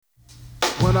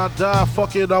When I die,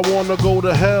 fuck it, I wanna go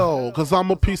to hell. Cause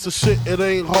I'm a piece of shit, it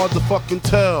ain't hard to fucking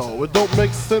tell. It don't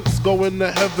make sense going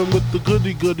to heaven with the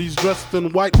goody goodies dressed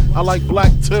in white. I like black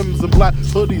Timbs and black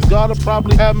hoodies. Gotta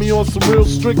probably have me on some real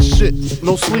strict shit.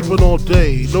 No sleeping all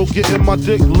day, no getting my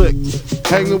dick licked.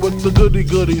 Hanging with the goody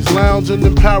goodies, lounging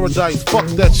in paradise. Fuck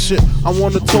that shit, I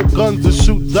wanna tote guns and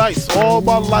shoot dice. All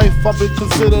my life I've been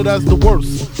considered as the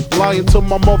worst. Lying to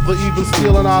my mother, even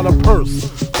stealing out her purse.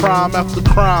 Crime after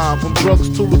crime, from drugs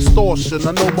to extortion.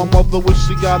 I know my mother wish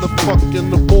she got a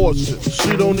fucking abortion.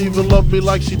 She don't even love me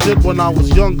like she did when I was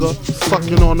younger.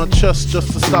 Sucking on her chest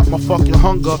just to stop my fucking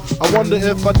hunger. I wonder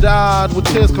if I died, would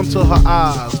tears come to her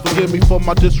eyes? Forgive me for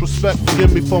my disrespect,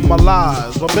 forgive me for my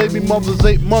lies. My baby mother's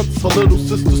 8 months, her little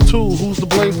sister's 2. Who's to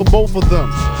blame for both of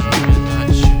them?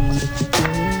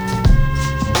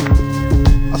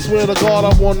 I swear to God,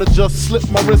 I wanna just slip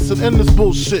my wrist and end this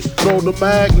bullshit. Throw the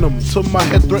magnum till my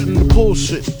head threaten to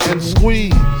bullshit. And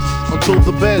squeeze until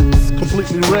the bed's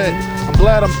completely red. I'm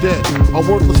glad I'm dead, a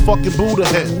worthless fucking Buddha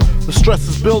head. The stress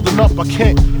is building up, I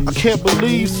can't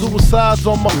believe suicide's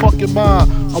on my fucking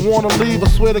mind. I wanna leave, I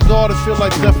swear to God, I feel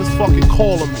like death is fucking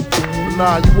calling me. But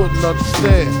nah, you wouldn't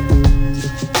understand.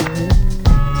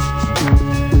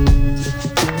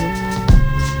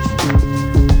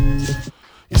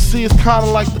 See, it's kinda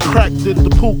like the crack did the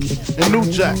Pookie and New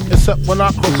Jack. Except when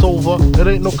I cross over, it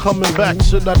ain't no coming back.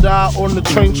 Should I die on the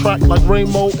train track like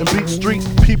Rainbow and Beat Street?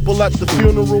 People at the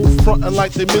funeral frontin'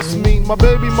 like they miss me. My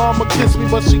baby mama kissed me,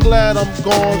 but she glad I'm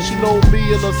gone. She know me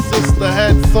and her sister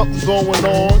had something going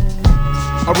on.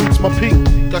 I reached my peak,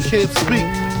 I can't speak.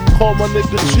 Call my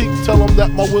nigga cheek, tell him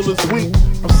that my will is weak.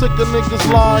 I'm sick of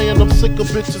niggas lying, I'm sick of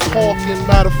bitches hawking.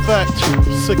 Matter of fact,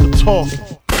 I'm sick of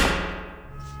talking.